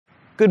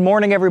Good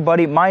morning,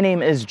 everybody. My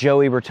name is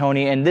Joey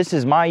Bertoni, and this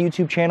is my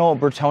YouTube channel,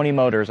 Bertoni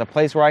Motors, a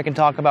place where I can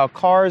talk about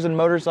cars and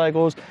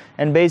motorcycles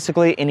and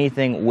basically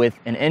anything with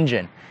an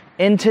engine.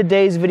 In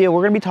today's video,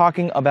 we're going to be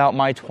talking about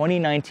my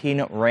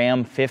 2019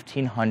 Ram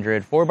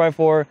 1500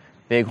 4x4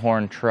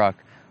 Bighorn truck.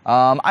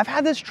 I've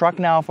had this truck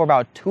now for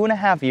about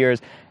 2.5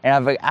 years,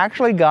 and I've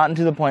actually gotten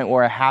to the point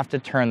where I have to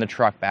turn the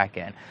truck back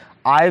in.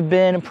 I've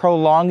been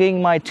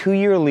prolonging my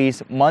 2-year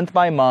lease month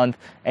by month,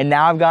 and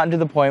now I've gotten to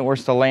the point where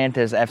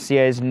Stellantis,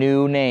 FCA's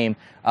new name,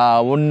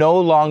 will no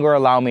longer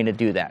allow me to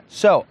do that.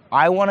 So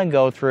I want to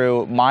go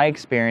through my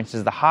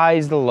experiences, the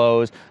highs, the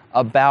lows,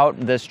 about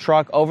this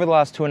truck over the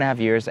last 2.5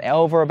 years,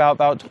 over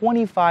about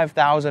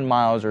 25,000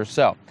 miles or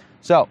so.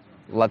 So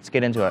let's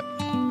get into it.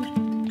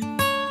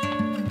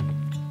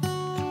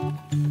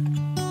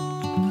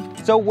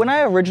 So when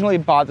I originally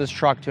bought this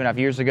truck 2.5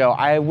 years ago,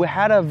 I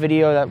had a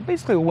video that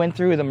basically went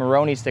through the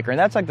Maroni sticker, and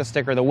that's like the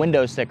sticker, the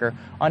window sticker,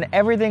 on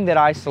everything that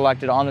I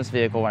selected on this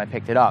vehicle when I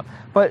picked it up.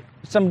 But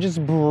some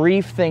just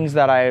brief things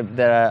that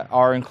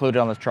are included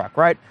on this truck,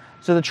 right?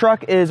 So the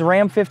truck is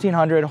Ram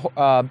 1500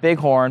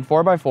 Bighorn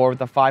 4x4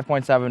 with a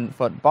 5.7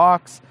 foot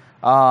box,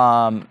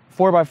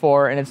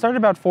 4x4, and it started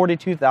about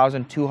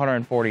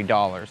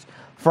 $42,240.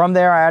 From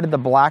there, I added the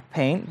black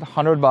paint,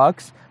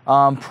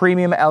 $100,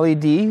 premium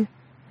LED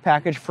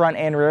package front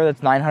and rear,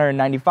 that's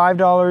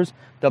 $995.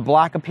 The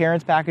black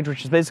appearance package,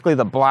 which is basically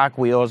the black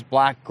wheels,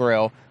 black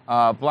grille,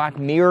 black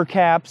mirror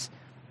caps,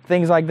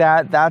 things like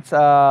that, that's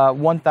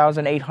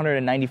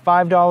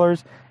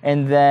 $1,895.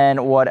 And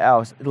then what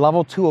else?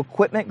 Level 2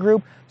 equipment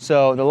group.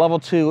 So the level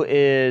 2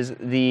 is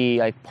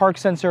the park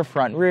sensor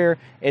front rear,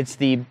 it's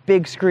the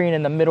big screen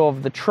in the middle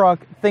of the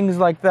truck, things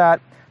like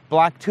that.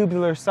 Black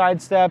tubular side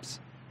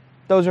steps,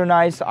 those are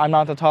nice. I'm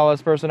not the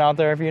tallest person out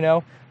there, if you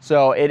know.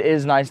 So it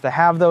is nice to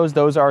have those.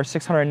 Those are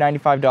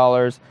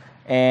 $695.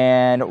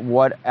 And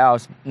what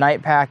else?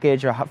 Night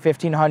package,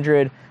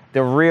 $1,500.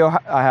 The rear,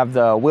 I have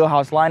the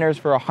wheelhouse liners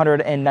for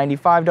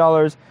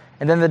 $195.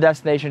 And then the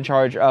destination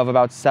charge of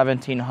about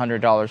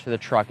 $1,700 for the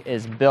truck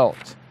is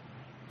built.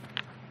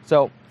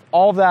 So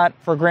all that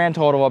for a grand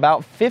total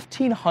about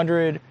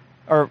 $1,500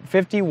 or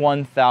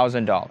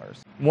 $51,000.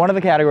 One of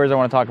the categories I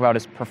want to talk about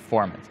is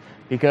performance,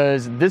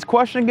 because this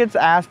question gets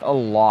asked a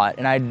lot,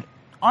 and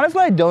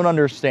honestly I don't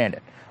understand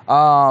it.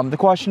 The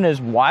question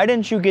is, why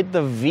didn't you get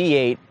the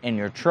V8 in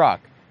your truck?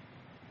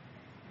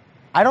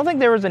 I don't think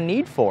there was a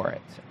need for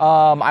it.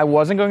 I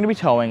wasn't going to be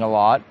towing a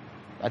lot.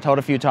 I towed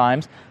a few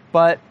times,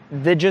 but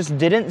it just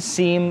didn't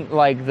seem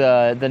like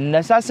the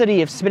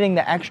necessity of spending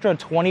the extra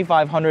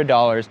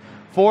 $2,500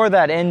 for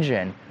that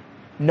engine,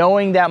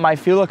 knowing that my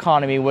fuel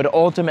economy would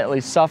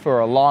ultimately suffer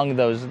along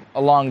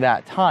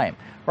that time,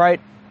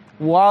 right?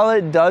 While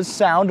it does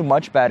sound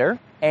much better,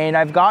 and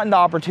I've gotten the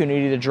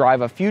opportunity to drive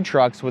a few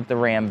trucks with the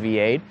Ram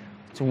V8.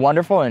 It's a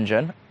wonderful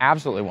engine,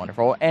 absolutely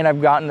wonderful. And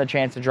I've gotten the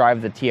chance to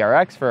drive the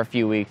TRX for a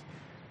few weeks.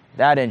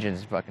 That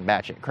engine's fucking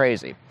batshit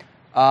crazy.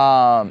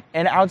 And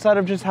outside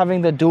of just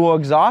having the dual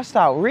exhaust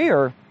out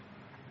rear,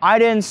 I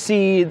didn't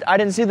see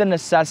the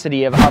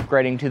necessity of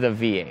upgrading to the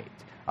V8.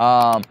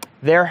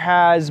 There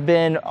has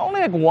been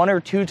only like 1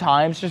 or 2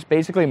 times just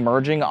basically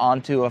merging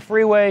onto a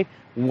freeway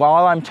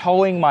while I'm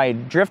towing my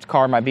drift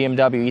car, my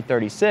BMW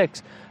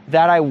E36,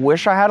 that I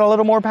wish I had a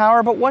little more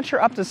power, but once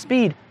you're up to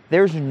speed,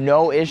 there's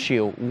no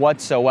issue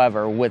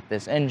whatsoever with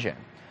this engine.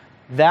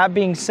 That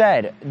being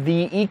said,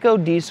 the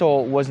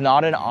EcoDiesel was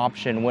not an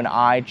option when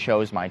I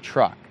chose my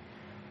truck.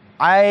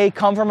 I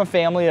come from a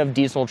family of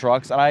diesel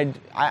trucks, and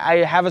I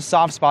have a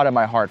soft spot in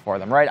my heart for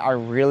them, right? I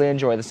really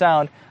enjoy the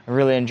sound, I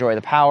really enjoy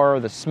the power,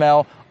 the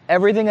smell,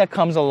 everything that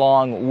comes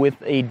along with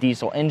a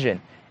diesel engine.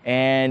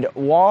 And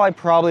while I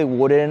probably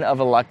wouldn't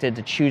have elected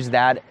to choose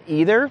that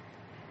either,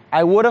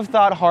 I would have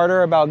thought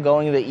harder about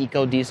going the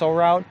EcoDiesel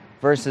route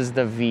versus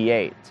the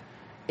V8.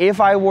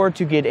 If I were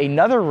to get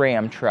another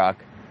Ram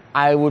truck,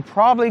 I would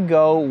probably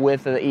go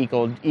with the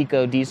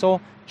EcoDiesel,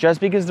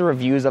 just because the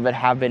reviews of it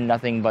have been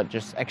nothing but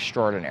just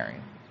extraordinary.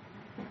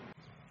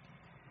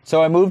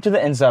 So I moved to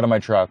the inside of my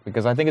truck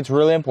because I think it's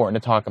really important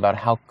to talk about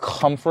how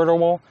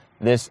comfortable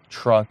this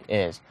truck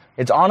is.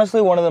 It's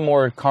honestly one of the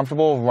more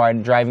comfortable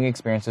driving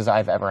experiences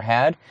I've ever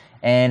had.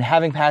 And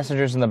having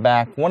passengers in the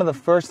back, one of the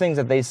first things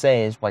that they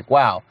say is like,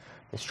 wow,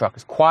 this truck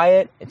is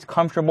quiet, it's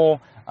comfortable,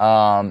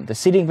 the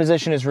seating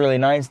position is really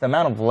nice, the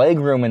amount of leg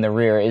room in the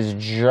rear is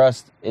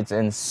it's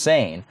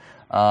insane.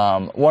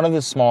 One of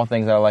the small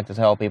things that I like to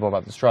tell people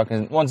about this truck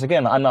is, once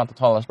again, I'm not the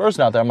tallest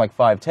person out there, I'm like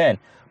 5'10",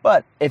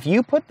 but if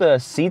you put the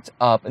seats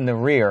up in the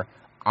rear,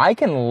 I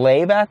can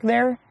lay back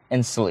there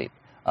and sleep.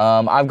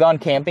 I've gone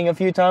camping a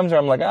few times where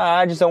I'm like,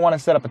 I just don't want to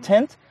set up a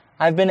tent.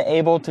 I've been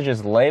able to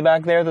just lay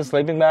back there with a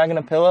sleeping bag and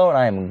a pillow, and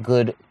I am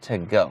good to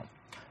go.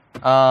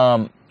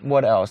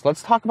 What else?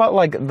 Let's talk about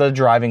like the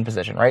driving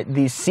position, right?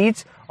 These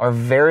seats are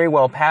very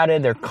well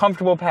padded. They're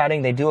comfortable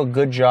padding. They do a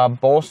good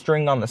job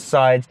bolstering on the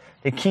sides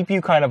to keep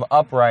you kind of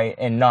upright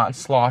and not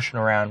sloshing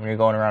around when you're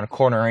going around a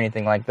corner or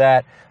anything like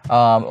that.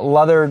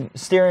 Leather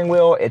steering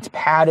wheel, it's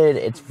padded.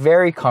 It's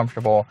very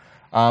comfortable.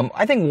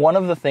 I think one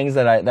of the things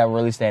that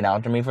really stand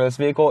out to me for this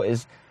vehicle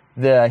is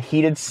the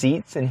heated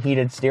seats and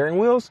heated steering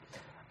wheels.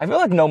 I feel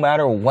like no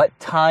matter what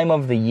time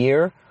of the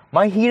year,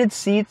 my heated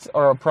seats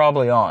are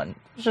probably on.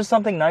 There's just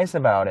something nice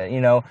about it,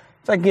 you know.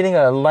 It's like getting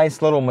a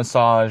nice little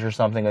massage or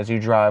something as you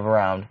drive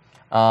around.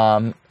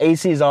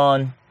 AC's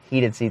on,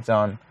 heated seats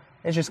on.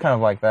 It's just kind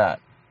of like that.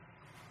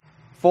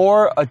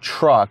 For a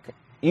truck,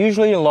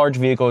 usually in large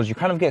vehicles, you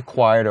kind of get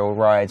quieter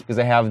rides because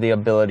they have the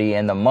ability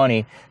and the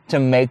money to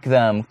make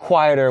them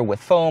quieter with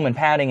foam and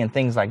padding and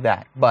things like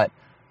that. But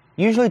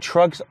usually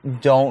trucks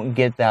don't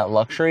get that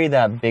luxury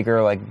that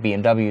bigger like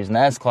BMWs and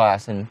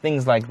S-Class and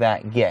things like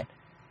that get.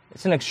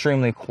 It's an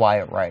extremely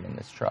quiet ride in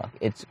this truck.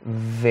 It's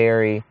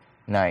very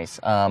nice.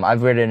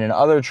 I've ridden in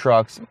other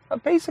trucks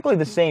basically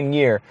the same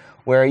year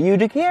where you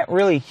can't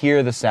really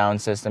hear the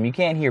sound system. You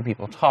can't hear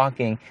people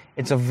talking.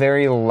 It's a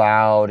very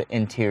loud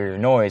interior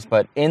noise.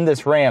 But in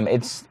this Ram,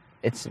 it's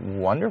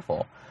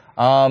wonderful.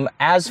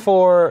 As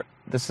for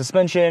the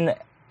suspension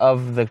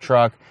of the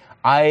truck,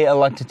 I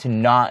elected to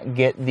not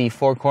get the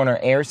four-corner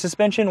air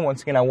suspension.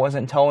 Once again, I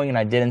wasn't towing and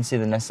I didn't see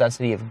the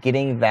necessity of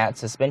getting that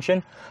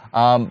suspension.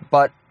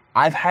 But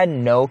I've had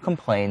no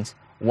complaints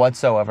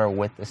whatsoever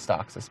with the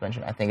stock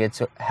suspension. I think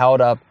it's held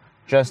up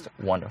just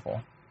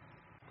wonderful.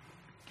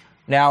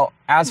 Now,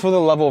 as for the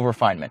level of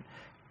refinement,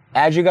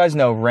 as you guys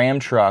know, Ram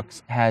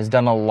Trucks has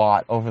done a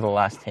lot over the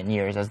last 10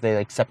 years as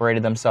they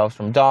separated themselves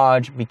from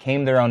Dodge,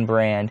 became their own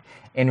brand,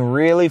 and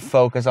really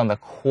focus on the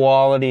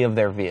quality of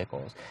their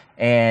vehicles.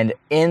 And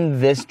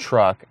in this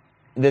truck,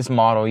 this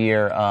model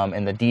year,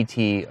 in the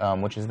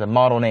DT, which is the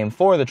model name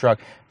for the truck,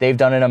 they've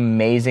done an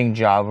amazing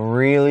job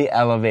really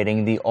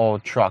elevating the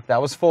old truck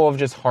that was full of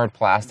just hard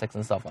plastics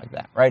and stuff like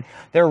that, right?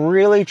 They're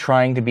really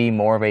trying to be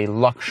more of a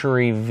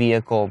luxury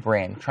vehicle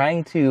brand,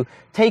 trying to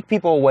take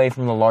people away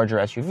from the larger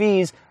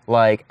SUVs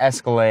like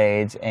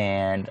Escalades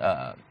and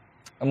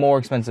more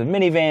expensive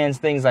minivans,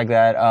 things like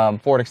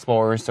that, Ford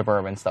Explorers,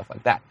 Suburban, stuff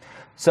like that.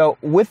 So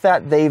with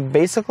that, they've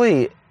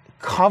basically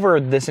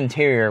covered this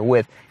interior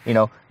with, you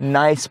know,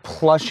 nice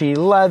plushy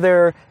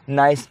leather,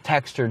 nice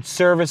textured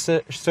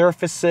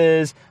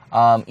surfaces.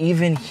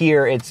 Even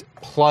here, it's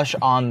plush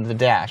on the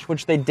dash,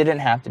 which they didn't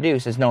have to do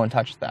since no one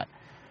touched that.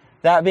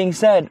 That being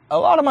said, a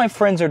lot of my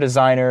friends are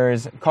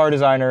designers, car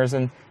designers,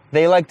 and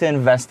they like to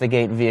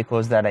investigate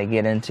vehicles that I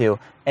get into,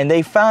 and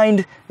they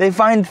find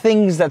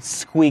things that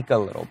squeak a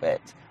little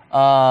bit.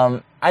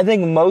 I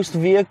think most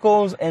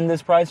vehicles in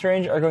this price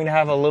range are going to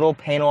have a little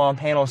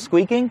panel-on-panel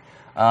squeaking.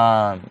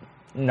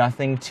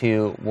 Nothing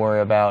to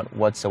worry about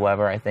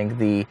whatsoever. I think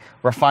the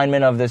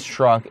refinement of this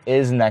truck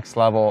is next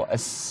level,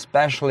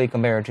 especially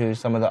compared to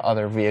some of the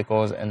other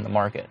vehicles in the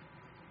market.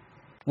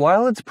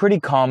 While it's pretty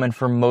common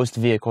for most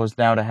vehicles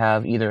now to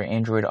have either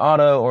Android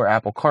Auto or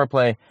Apple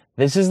CarPlay,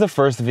 this is the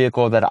first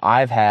vehicle that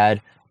I've had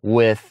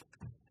with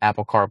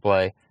Apple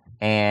CarPlay,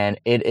 and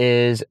it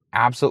is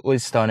absolutely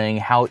stunning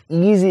how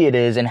easy it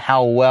is and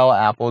how well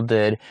Apple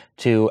did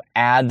to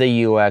add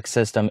the UX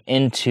system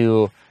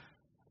into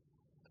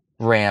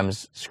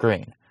Ram's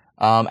screen.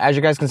 As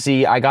you guys can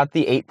see, I got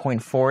the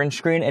 8.4 inch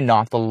screen and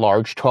not the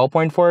large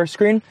 12.4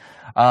 screen.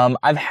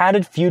 I've had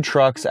a few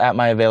trucks at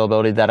my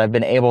availability that I've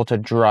been able to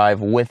drive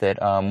with it.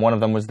 One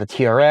of them was the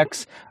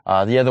TRX.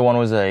 The other one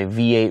was a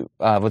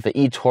V8 with the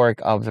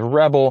e-torque of the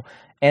Rebel.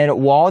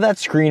 And while that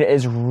screen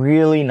is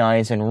really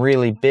nice and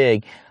really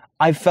big,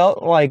 I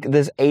felt like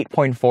this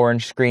 8.4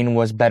 inch screen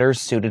was better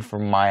suited for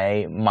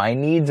my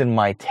needs and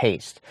my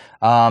taste.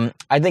 I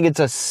think it's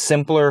a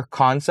simpler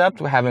concept,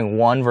 having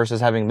one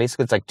versus having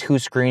basically it's like two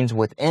screens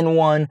within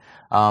one.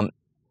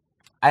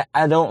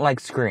 I don't like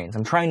screens.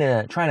 I'm trying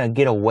to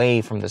get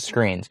away from the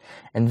screens,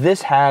 and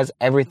this has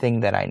everything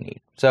that I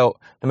need. So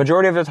the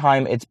majority of the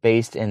time it's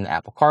based in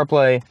Apple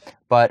CarPlay,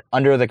 but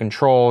under the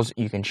controls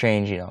you can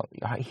change, you know,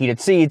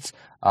 heated seats,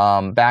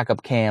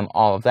 backup cam,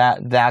 all of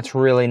that. That's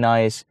really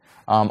nice.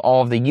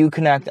 All of the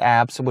Uconnect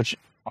apps, which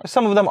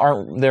some of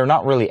them they're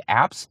not really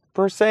apps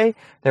per se.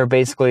 They're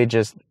basically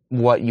just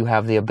what you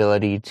have the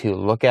ability to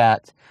look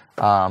at.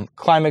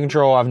 Climate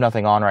control, I have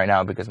nothing on right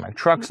now because my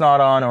truck's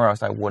not on, or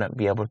else I wouldn't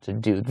be able to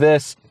do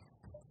this.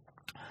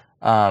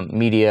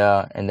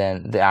 Media, and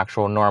then the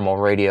actual normal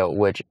radio,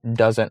 which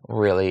doesn't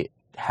really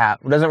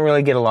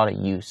get a lot of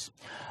use.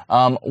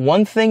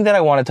 One thing that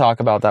I want to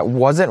talk about that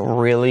wasn't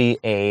really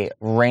a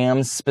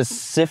Ram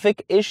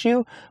specific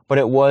issue, but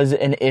it was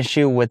an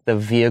issue with the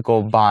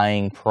vehicle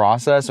buying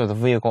process or the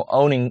vehicle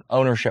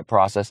ownership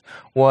process,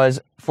 was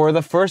for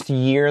the first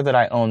year that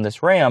I owned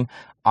this Ram,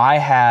 I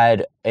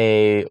had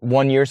a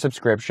 1-year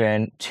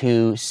subscription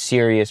to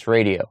Sirius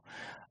Radio.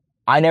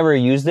 I never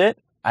used it.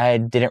 I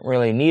didn't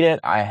really need it.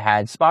 I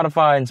had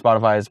Spotify, and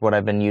Spotify is what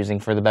I've been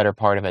using for the better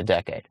part of a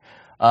decade.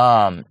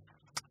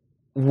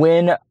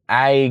 When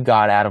I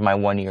got out of my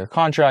 1-year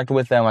contract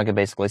with them, like it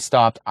basically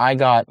stopped, I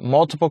got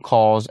multiple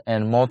calls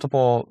and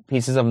multiple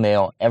pieces of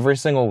mail every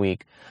single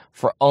week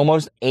for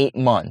almost 8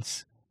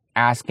 months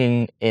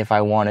asking if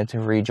I wanted to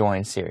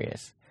rejoin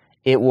Sirius.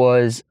 It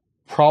was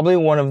probably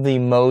one of the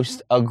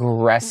most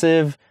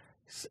aggressive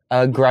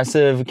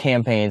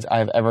campaigns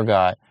I've ever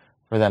got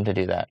for them to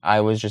do that.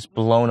 I was just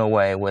blown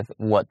away with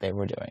what they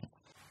were doing.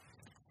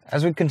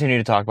 as we continue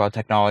to talk about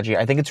technology,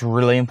 I think it's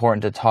really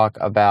important to talk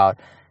about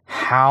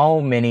how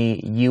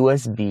many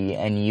USB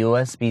and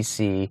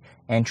USB-C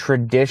and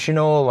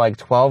traditional like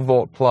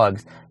 12-volt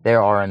plugs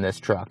there are in this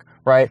truck,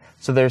 right?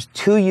 So there's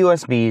 2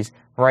 USBs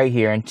right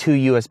here and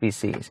 2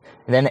 USB-Cs.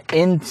 And then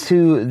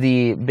into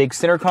the big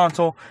center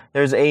console,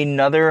 there's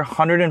another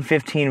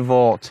 115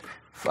 volt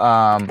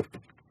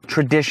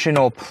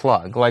traditional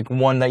plug, like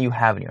one that you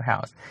have in your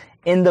house.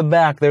 In the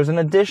back, there's an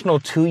additional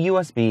 2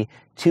 USB,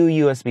 2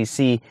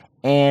 USB-C,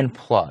 and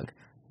plug.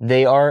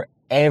 They are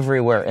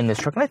everywhere in this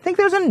truck. And I think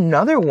there's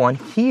another one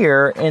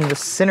here in the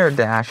center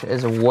dash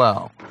as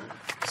well.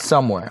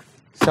 Somewhere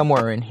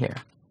in here.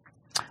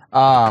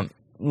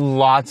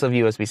 Lots of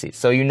USB-C.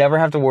 So you never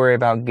have to worry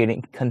about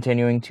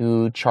continuing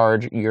to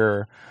charge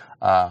your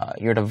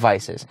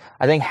devices.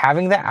 I think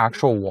having the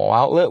actual wall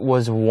outlet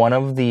was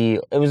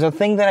it was a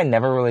thing that I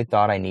never really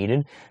thought I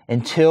needed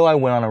until I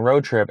went on a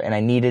road trip and I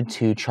needed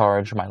to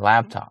charge my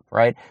laptop,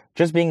 right?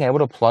 Just being able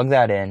to plug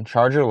that in,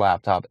 charge your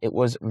laptop, it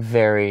was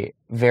very,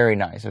 very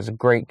nice. It was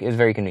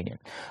very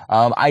convenient.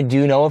 I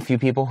do know a few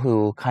people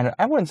who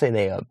I wouldn't say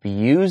they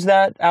abuse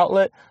that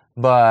outlet,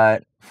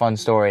 but fun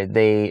story.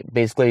 They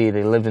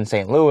lived in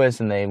St. Louis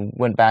and they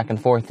went back and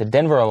forth to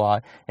Denver a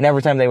lot. And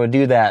every time they would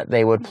do that,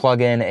 they would plug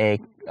in a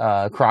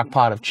crock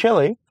pot of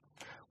chili,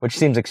 which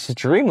seems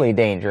extremely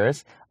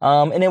dangerous,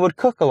 and it would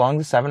cook along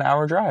the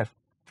 7-hour drive.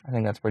 I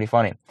think that's pretty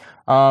funny.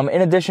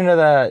 In addition to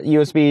the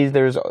USBs,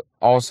 there's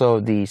also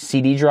the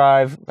CD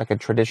drive, like a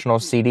traditional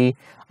CD.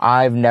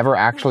 I've never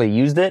actually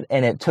used it,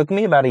 and it took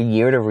me about a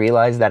year to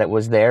realize that it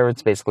was there.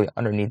 It's basically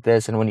underneath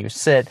this, and when you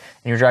sit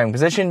in your driving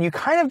position, you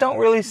kind of don't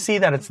really see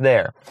that it's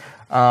there.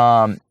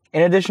 In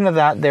addition to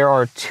that, there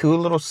are 2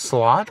 little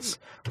slots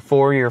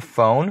for your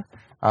phone,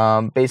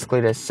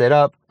 basically to sit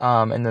up,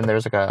 and then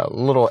there's like a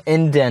little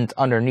indent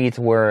underneath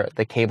where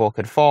the cable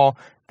could fall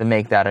to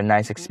make that a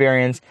nice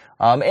experience.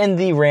 In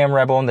the Ram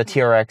Rebel and the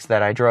TRX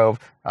that I drove,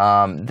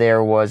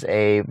 there was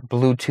a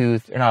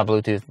Bluetooth, or not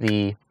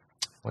Bluetooth,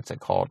 what's it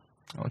called?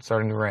 Oh, it's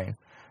starting to rain.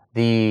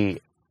 When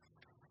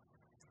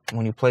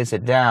you place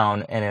it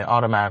down and it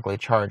automatically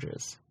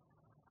charges.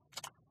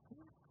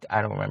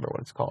 I don't remember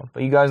what it's called,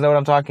 but you guys know what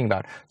I'm talking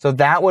about. So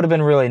that would have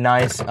been really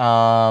nice.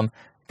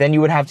 Then you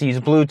would have to use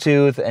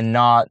Bluetooth and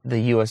not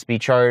the USB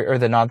charge, or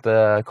not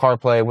the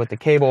CarPlay with the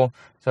cable.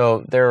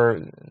 So there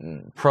are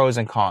pros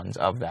and cons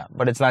of that.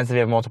 But it's nice if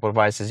you have multiple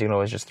devices. You can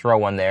always just throw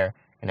one there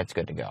and it's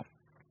good to go.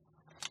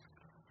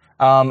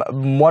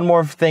 One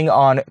more thing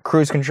on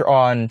cruise control,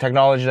 on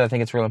technology that I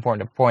think it's really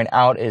important to point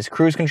out is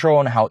cruise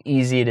control and how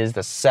easy it is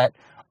to set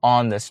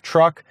on this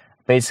truck.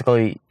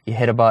 Basically, you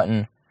hit a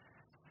button,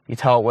 you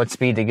tell it what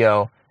speed to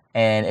go,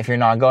 and if you're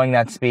not going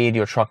that speed,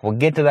 your truck will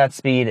get to that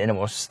speed and it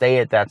will stay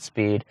at that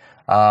speed.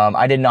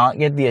 I did not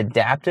get the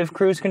adaptive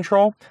cruise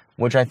control,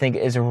 which I think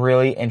is a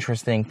really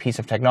interesting piece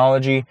of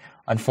technology.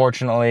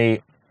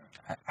 Unfortunately,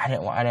 I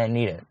didn't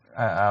need it.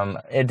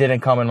 It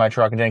didn't come in my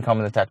truck. It didn't come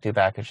in the Tech 2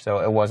 package,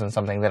 so it wasn't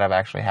something that I've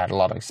actually had a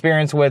lot of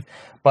experience with.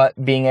 But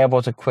being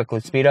able to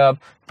quickly speed up,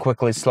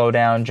 quickly slow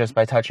down just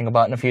by touching a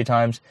button a few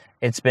times,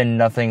 it's been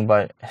nothing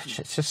but,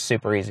 it's just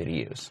super easy to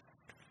use.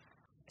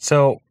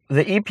 So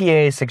the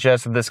EPA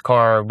suggests that this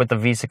car with the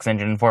V6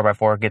 engine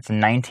 4x4 gets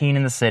 19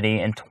 in the city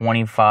and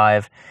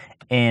 25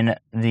 in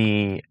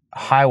the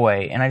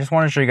highway. And I just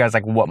want to show you guys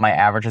like what my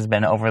average has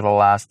been over the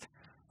last,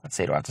 let's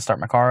see, do I have to start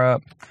my car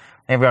up? I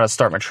think I've got to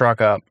start my truck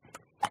up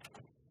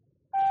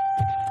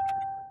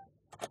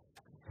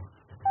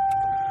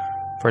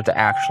for it to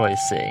actually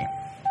see.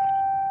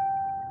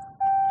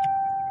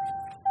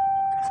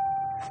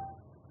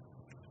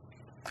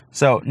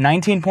 So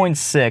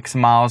 19.6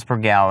 miles per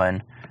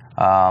gallon.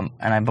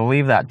 And I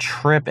believe that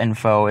trip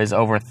info is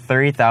over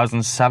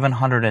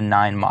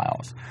 30,709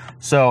 miles.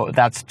 So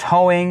that's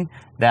towing,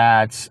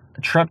 that's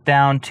a trip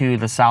down to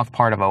the south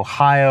part of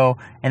Ohio,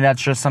 and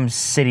that's just some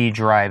city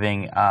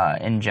driving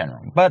in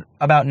general. But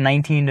about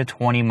 19 to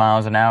 20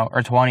 miles an hour,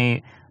 or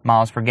 20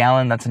 miles per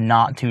gallon, that's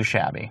not too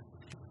shabby.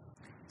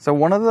 So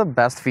one of the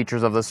best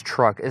features of this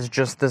truck is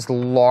just this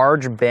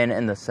large bin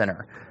in the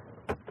center.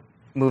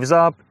 Moves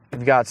up,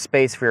 you've got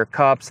space for your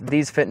cups.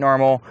 These fit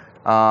normal.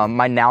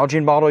 My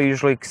Nalgene bottle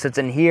usually sits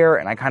in here,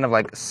 and I kind of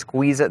like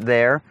squeeze it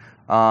there.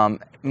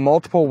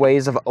 Multiple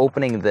ways of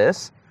opening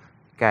this.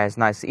 Guys,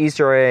 nice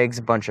Easter eggs,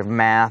 a bunch of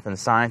math and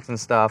science and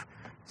stuff.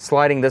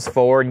 Sliding this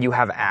forward, you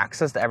have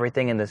access to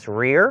everything in this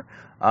rear.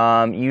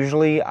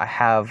 Usually I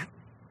have,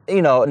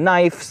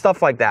 knife,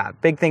 stuff like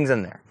that. Big things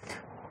in there.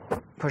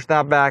 Push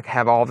that back,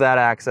 have all of that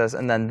access,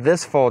 and then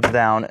this folds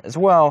down as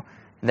well.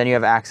 And then you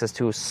have access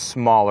to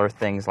smaller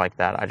things like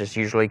that. I just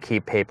usually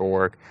keep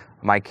paperwork,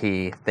 my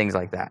key, things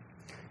like that.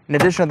 In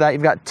addition to that,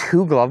 you've got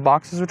 2 glove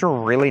boxes, which are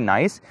really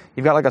nice.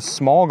 You've got like a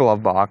small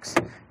glove box,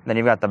 and then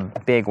you've got the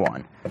big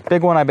one.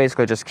 Big one, I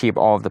basically just keep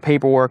all of the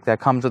paperwork that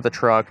comes with the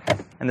truck.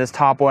 And this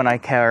top one I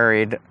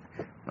carried, I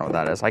don't know what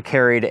that is. I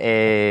carried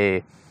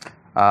a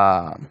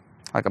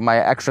like my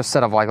extra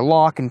set of like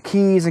lock and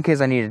keys in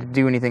case I needed to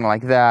do anything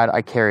like that.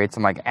 I carried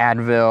some like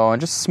Advil and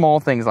just small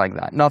things like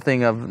that.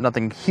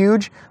 Nothing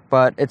huge,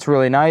 but it's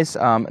really nice.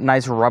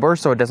 Nice rubber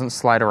so it doesn't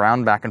slide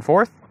around back and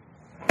forth.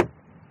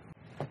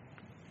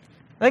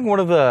 I think one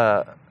of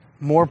the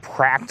more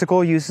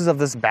practical uses of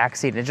this back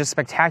seat, it's just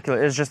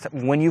spectacular, is just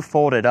when you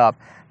fold it up,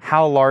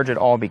 how large it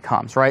all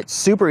becomes, right?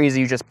 Super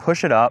easy, you just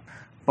push it up,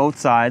 both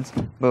sides,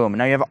 boom.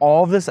 Now you have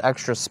all this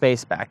extra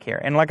space back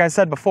here. And like I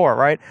said before,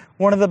 right,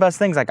 one of the best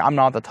things, like I'm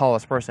not the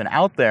tallest person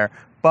out there,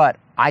 but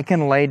I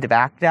can lay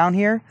back down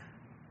here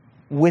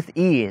with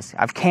ease.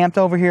 I've camped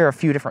over here a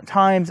few different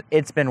times.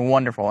 It's been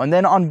wonderful. And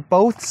then on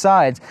both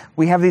sides,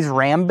 we have these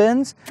ram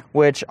bins,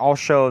 which I'll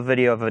show a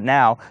video of it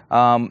now.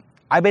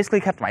 I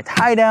basically kept my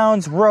tie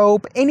downs,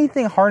 rope,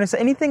 anything, harness,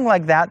 anything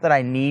like that that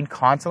I need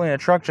constantly in a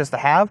truck just to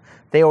have,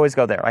 they always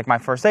go there. Like my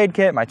first aid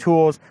kit, my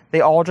tools,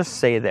 they all just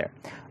stay there.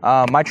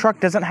 My truck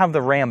doesn't have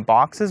the ram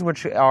boxes,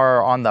 which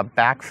are on the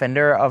back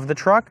fender of the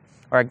truck,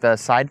 or like the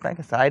side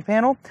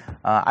panel.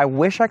 I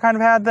wish I kind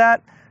of had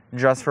that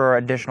just for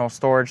additional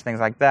storage,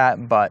 things like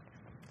that, but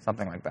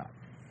something like that.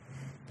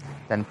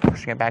 Then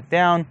pushing it back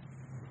down,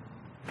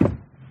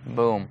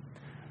 boom.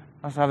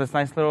 I also have this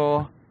nice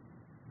little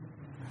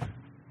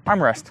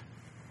armrest.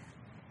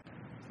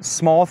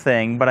 Small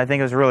thing, but I think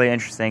it was really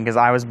interesting because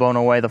I was blown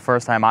away the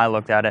first time I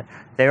looked at it.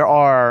 There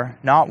are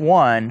not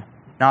 1,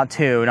 not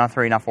 2, not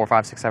 3, not 4,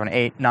 5, 6, 7,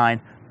 8,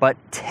 9, but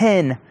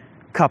 10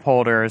 cup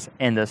holders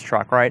in this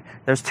truck, right?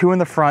 There's 2 in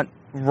the front,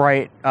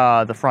 right,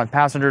 the front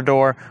passenger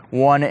door,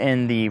 1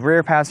 in the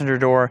rear passenger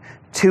door,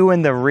 2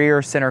 in the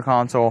rear center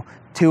console,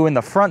 2 in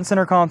the front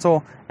center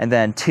console, and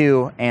then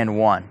 2 and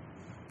 1.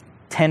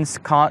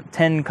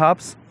 10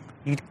 cups.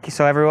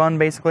 So everyone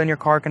basically in your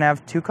car can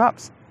have 2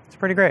 cups. It's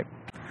pretty great.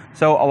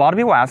 So a lot of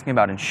people ask me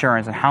about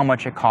insurance and how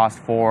much it costs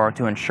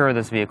to insure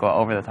this vehicle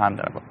over the time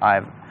that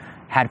I've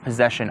had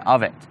possession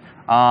of it.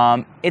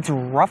 It's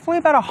roughly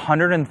about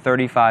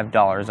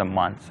 $135 a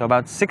month, so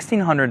about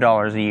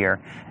 $1,600 a year.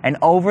 And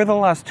over the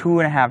last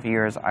 2.5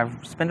 years,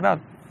 I've spent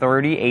about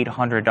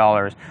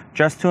 $3,800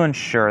 just to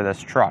insure this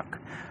truck.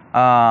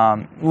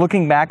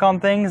 Looking back on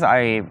things,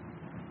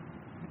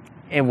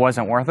 it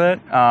wasn't worth it.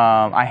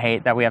 I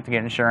hate that we have to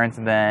get insurance,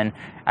 and then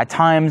at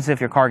times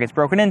if your car gets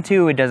broken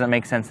into, it doesn't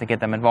make sense to get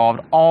them involved.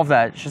 All of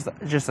that, it's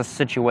just a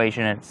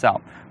situation in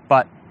itself.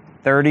 But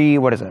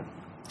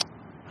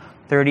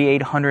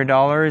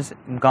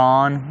 $3,800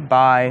 gone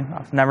by.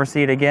 I'll never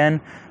see it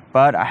again,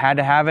 but I had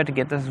to have it to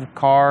get this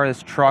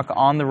truck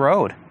on the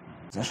road.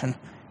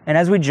 And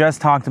as we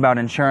just talked about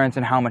insurance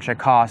and how much it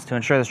costs to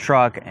insure this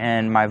truck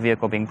and my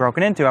vehicle being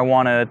broken into, I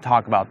want to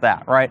talk about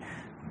that, right?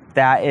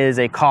 That is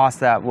a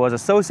cost that was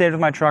associated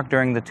with my truck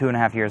during the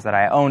 2.5 years that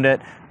I owned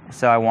it,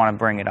 so I want to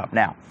bring it up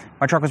now.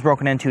 My truck was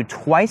broken into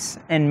twice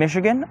in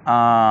Michigan,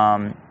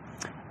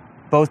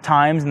 both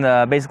times in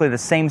basically the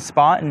same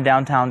spot in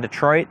downtown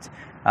Detroit.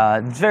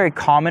 It's very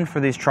common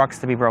for these trucks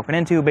to be broken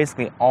into.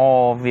 Basically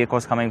all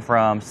vehicles coming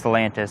from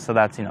Stellantis, so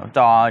that's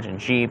Dodge and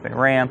Jeep and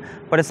Ram,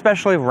 but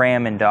especially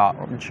Ram and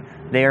Dodge.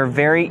 They are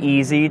very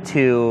easy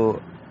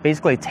to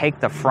basically take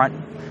the front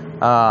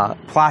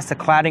plastic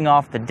cladding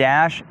off the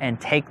dash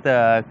and take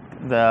the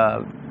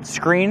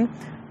screen.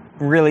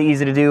 Really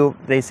easy to do.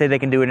 They say they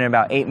can do it in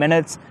about 8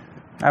 minutes.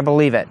 I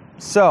believe it.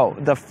 So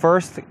the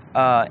first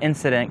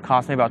incident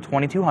cost me about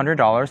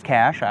 $2,200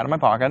 cash out of my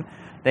pocket.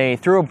 They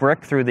threw a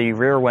brick through the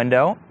rear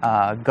window,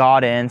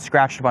 got in,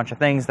 scratched a bunch of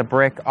things. The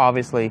brick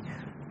obviously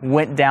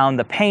went down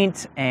the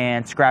paint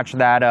and scratched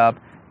that up.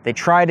 They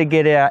tried to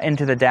get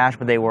into the dash,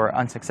 but they were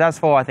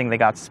unsuccessful. I think they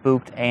got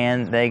spooked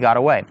and they got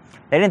away.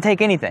 They didn't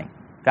take anything.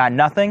 Got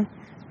nothing.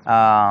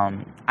 I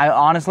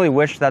honestly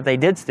wish that they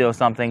did steal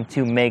something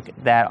to make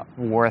that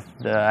worth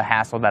the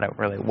hassle that it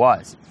really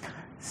was.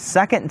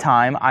 Second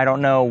time, I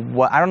don't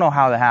know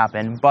how that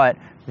happened, but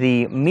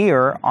the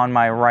mirror on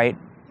my right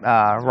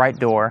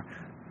door,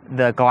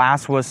 the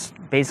glass was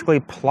basically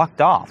plucked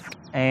off,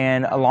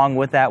 and along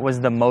with that was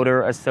the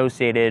motor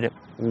associated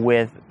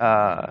with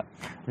the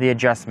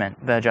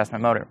adjustment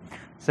motor.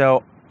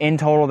 So in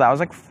total, that was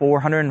like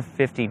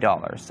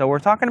 $450. So we're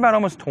talking about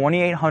almost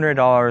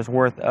 $2,800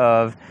 worth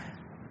of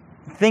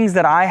things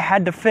that I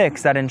had to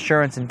fix that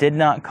insurance did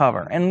not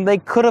cover. And they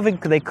could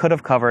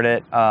have covered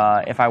it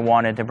if I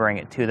wanted to bring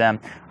it to them.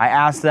 I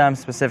asked them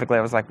specifically,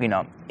 I was like,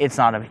 it's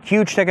not a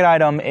huge ticket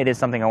item. It is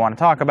something I want to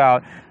talk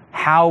about.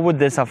 How would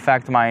this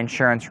affect my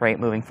insurance rate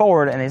moving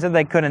forward? And they said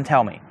they couldn't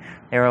tell me.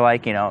 They were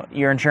like,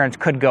 your insurance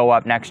could go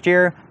up next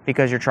year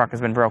because your truck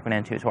has been broken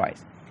into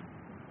twice.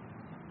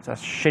 It's a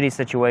shitty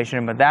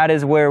situation, but that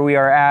is where we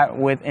are at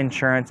with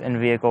insurance and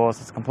vehicles.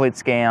 It's a complete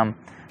scam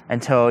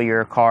until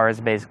your car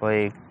is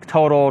basically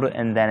totaled,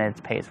 and then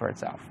it pays for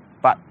itself.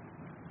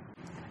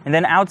 And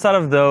then outside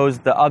of those,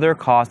 the other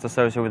cost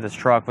associated with this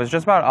truck was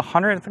just about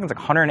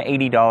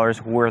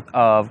 $180 worth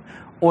of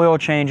oil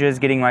changes,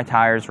 getting my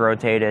tires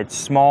rotated,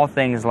 small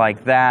things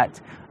like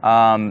that.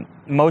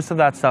 Most of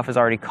that stuff is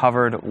already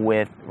covered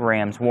with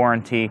Ram's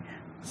warranty,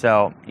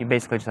 so you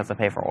basically just have to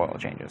pay for oil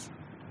changes.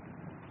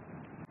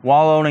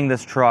 while owning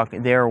this truck,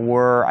 there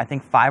were, I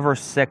think, 5 or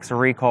 6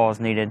 recalls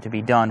needed to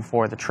be done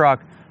for the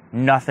truck.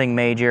 Nothing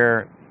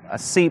major. A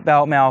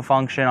seatbelt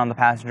malfunction on the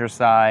passenger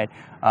side,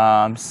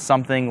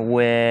 something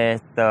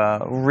with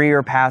the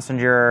rear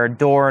passenger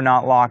door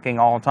not locking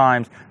all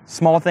times,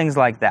 small things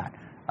like that.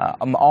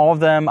 All of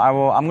them,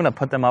 I'm going to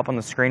put them up on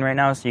the screen right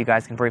now so you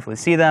guys can briefly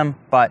see them.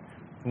 But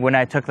when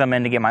I took them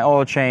in to get my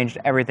oil changed,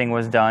 everything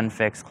was done,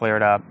 fixed,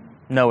 cleared up,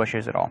 no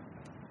issues at all.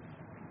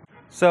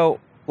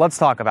 So let's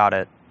talk about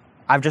it.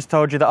 I've just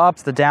told you the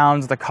ups, the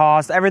downs, the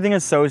cost, everything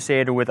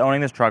associated with owning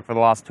this truck for the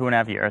last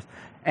 2.5 years.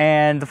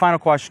 And the final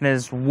question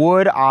is,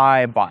 would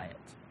I buy it?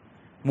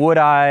 Would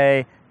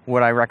I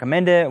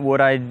recommend it? Would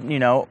I,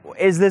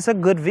 is this a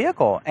good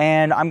vehicle?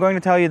 And I'm going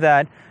to tell you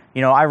that,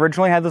 I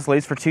originally had this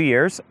lease for 2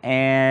 years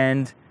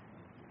and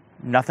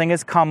nothing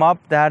has come up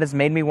that has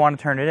made me want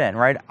to turn it in,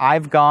 right?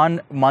 I've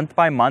gone month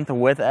by month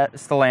with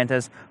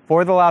Stellantis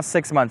for the last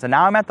 6 months. And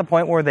now I'm at the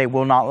point where they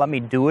will not let me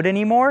do it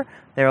anymore.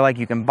 They're like,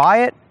 you can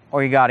buy it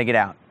or you got to get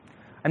out.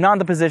 I'm not in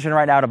the position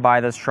right now to buy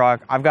this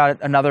truck. I've got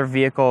another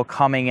vehicle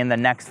coming in the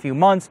next few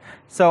months,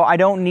 so I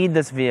don't need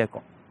this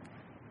vehicle.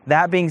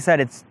 That being said,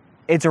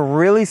 it's a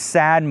really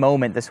sad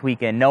moment this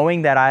weekend,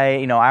 knowing that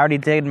I already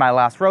did my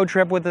last road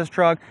trip with this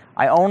truck.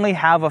 I only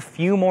have a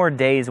few more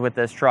days with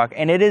this truck,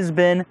 and it's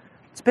been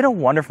a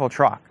wonderful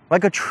truck,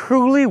 like a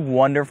truly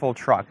wonderful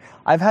truck.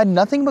 I've had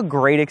nothing but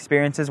great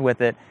experiences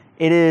with it.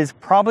 It is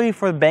probably,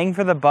 for bang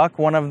for the buck,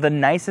 one of the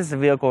nicest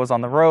vehicles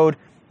on the road.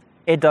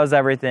 It does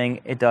everything.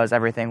 It does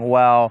everything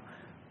well.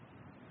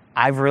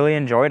 I've really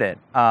enjoyed it.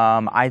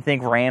 I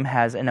think Ram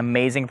has an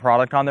amazing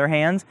product on their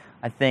hands.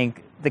 I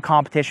think the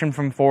competition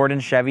from Ford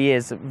and Chevy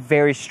is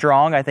very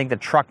strong. I think the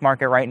truck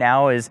market right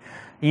now is,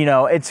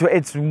 it's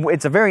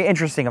a very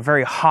interesting, a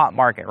very hot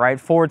market, right?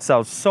 Ford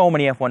sells so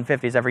many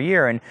F-150s every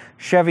year, and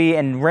Chevy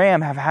and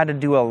Ram have had to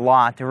do a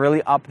lot to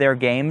really up their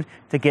game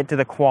to get to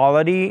the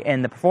quality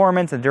and the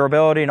performance and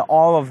durability and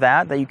all of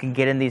that you can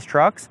get in these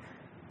trucks.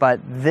 But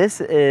this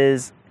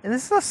is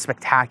a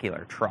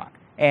spectacular truck,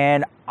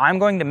 and I'm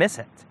going to miss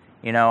it.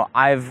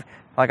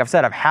 Like I've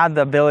said, I've had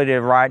the ability to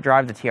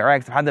drive the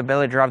TRX. I've had the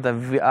ability to drive the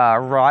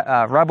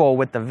Rebel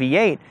with the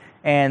V8,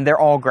 and they're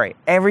all great.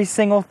 Every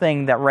single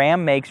thing that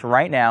Ram makes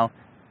right now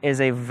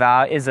is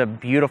a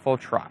beautiful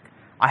truck.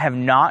 I have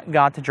not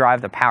got to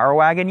drive the Power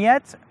Wagon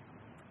yet.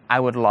 I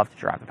would love to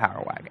drive the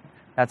Power Wagon.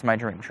 That's my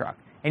dream truck.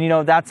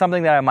 And that's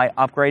something that I might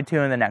upgrade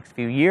to in the next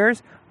few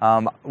years.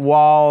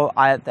 While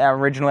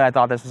originally I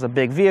thought this was a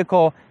big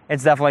vehicle,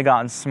 it's definitely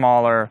gotten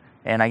smaller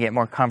and I get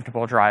more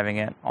comfortable driving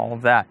it, all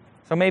of that.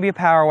 So maybe a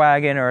Power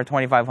Wagon or a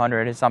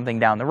 2500 is something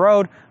down the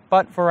road,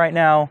 but for right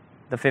now,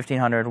 the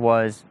 1500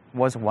 was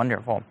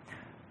wonderful.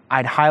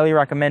 I'd highly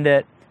recommend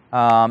it,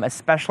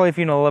 especially if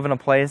you live in a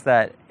place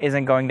that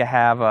isn't going to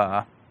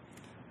have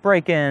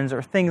break-ins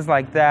or things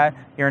like that.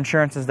 Your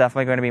insurance is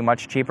definitely going to be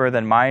much cheaper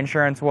than my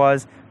insurance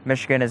was.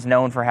 Michigan is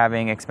known for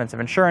having expensive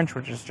insurance,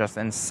 which is just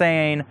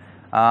insane.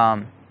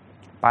 Buy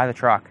the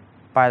truck.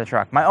 Buy the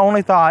truck. My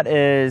only thought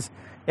is,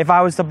 if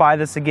I was to buy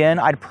this again,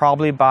 I'd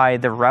probably buy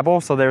the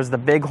Rebel. So there's the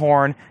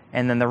Bighorn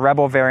and then the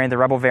Rebel variant. The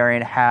Rebel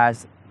variant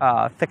has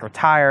thicker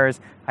tires,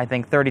 I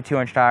think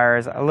 32-inch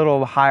tires, a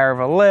little higher of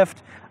a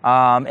lift,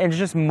 and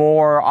just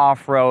more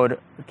off-road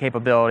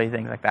capability,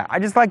 things like that. I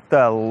just like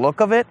the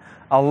look of it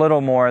a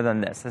little more than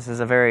this. This is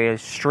a very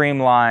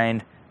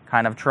streamlined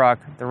kind of truck.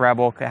 The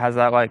Rebel has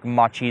that like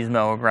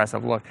machismo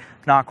aggressive look.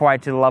 Not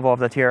quite to the level of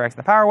the TRX and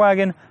the Power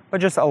Wagon, but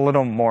just a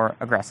little more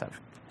aggressive.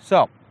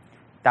 So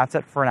that's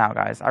it for now,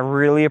 guys. I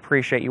really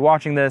appreciate you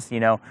watching this.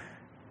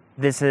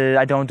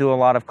 I don't do a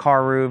lot of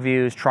car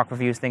reviews, truck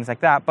reviews, things like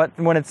that. But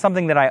when it's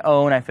something that I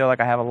own, I feel like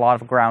I have a lot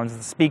of grounds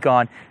to speak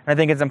on. And I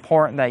think it's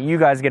important that you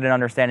guys get an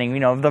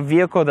understanding, of the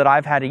vehicle that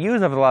I've had to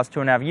use over the last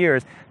 2.5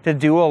 years to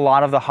do a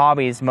lot of the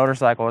hobbies,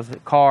 motorcycles,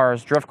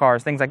 cars, drift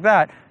cars, things like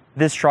that.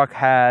 This truck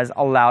has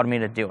allowed me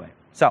to do it.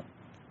 So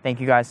thank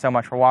you guys so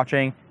much for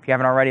watching. If you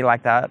haven't already,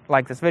 like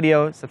this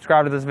video,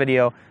 subscribe to this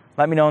video.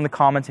 Let me know in the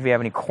comments if you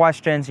have any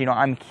questions.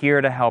 I'm here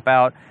to help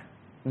out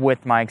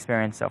with my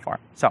experience so far.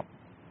 So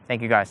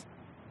thank you guys.